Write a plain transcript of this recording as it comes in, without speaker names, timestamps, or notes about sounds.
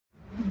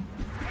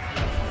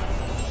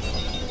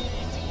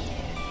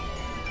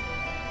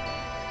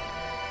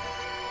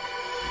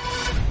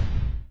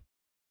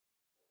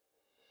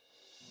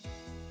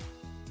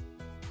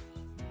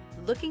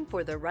Looking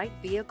for the right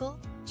vehicle?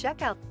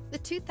 Check out the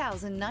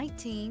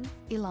 2019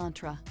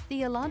 Elantra.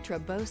 The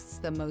Elantra boasts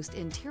the most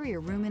interior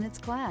room in its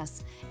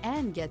class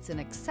and gets an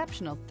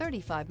exceptional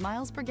 35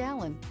 miles per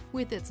gallon.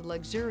 With its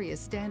luxurious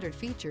standard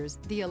features,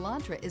 the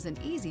Elantra is an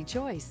easy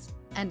choice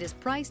and is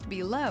priced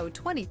below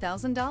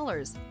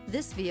 $20,000.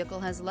 This vehicle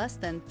has less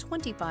than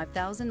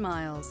 25,000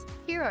 miles.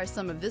 Here are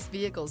some of this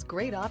vehicle's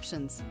great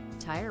options: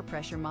 tire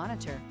pressure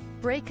monitor,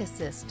 brake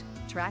assist,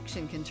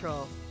 traction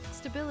control,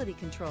 stability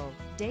control,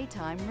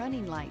 daytime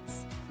running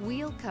lights,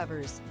 wheel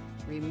covers,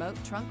 remote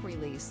trunk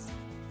release,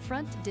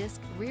 front disc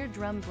rear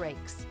drum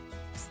brakes,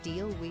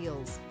 steel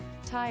wheels,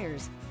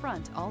 tires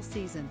front all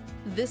season.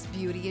 This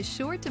beauty is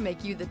sure to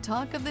make you the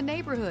talk of the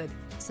neighborhood.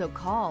 So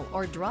call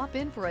or drop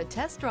in for a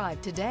test drive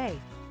today.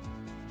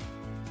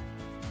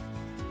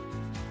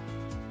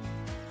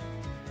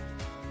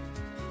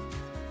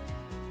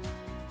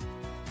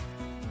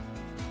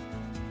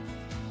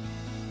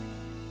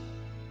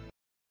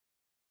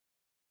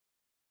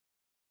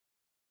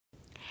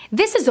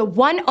 This is a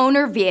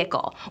one-owner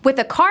vehicle with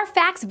a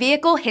Carfax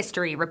Vehicle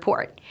History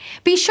Report.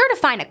 Be sure to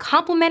find a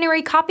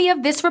complimentary copy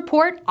of this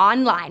report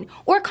online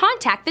or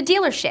contact the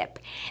dealership.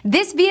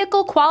 This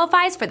vehicle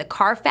qualifies for the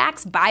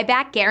Carfax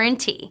Buyback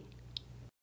Guarantee.